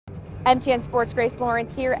MTN Sports' Grace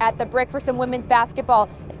Lawrence here at the Brick for some women's basketball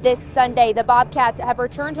this Sunday. The Bobcats have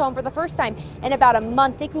returned home for the first time in about a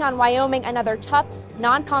month, taking on Wyoming, another tough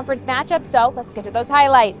non-conference matchup. So let's get to those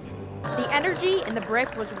highlights. The energy in the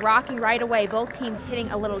Brick was rocking right away, both teams hitting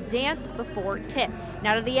a little dance before tip.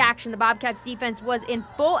 Now to the action, the Bobcats defense was in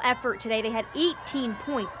full effort today. They had 18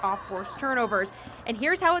 points off forced turnovers. And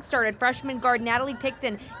here's how it started. Freshman guard Natalie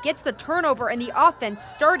Picton gets the turnover and the offense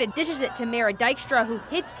started. Dishes it to Mara Dykstra, who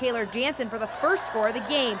hits Taylor Jansen for the first score of the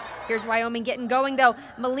game. Here's Wyoming getting going though.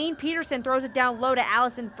 Malene Peterson throws it down low to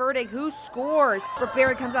Allison Ferdig, who scores. Brooke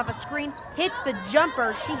Berry comes off a screen, hits the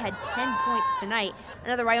jumper. She had 10 points tonight.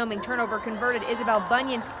 Another Wyoming turnover converted. Isabel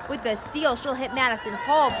Bunyan with the steal. She'll hit Madison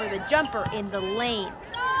Hall for the jumper in the lane.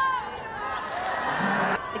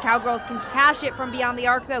 The Cowgirls can cash it from beyond the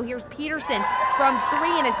arc though. Here's Peterson from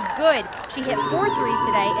three and it's good. She hit 4 threes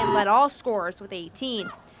today and led all scorers with 18.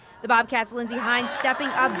 The Bobcats' Lindsey Hines stepping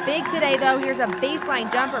up big today though. Here's a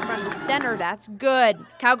baseline jumper from the center. That's good.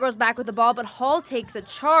 Cowgirls back with the ball, but Hall takes a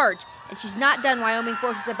charge. And she's not done. Wyoming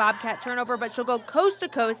forces a Bobcat turnover, but she'll go coast to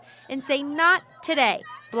coast and say not today.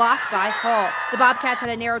 Blocked by Hall. The Bobcats had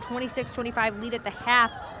a narrow 26-25 lead at the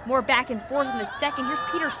half. More back and forth in the second. Here's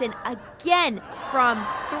Peterson again from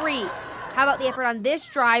three. How about the effort on this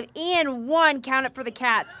drive? And one, count it for the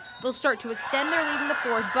Cats. They'll start to extend their lead in the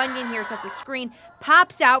fourth. Bunyan here sets the screen,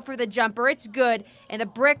 pops out for the jumper. It's good, and the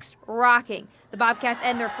Bricks rocking. The Bobcats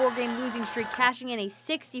end their 4-game losing streak, cashing in a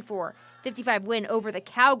 64-55 win over the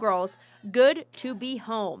Cowgirls. Good to be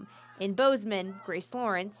home. In Bozeman, Grace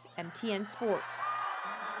Lawrence, MTN Sports.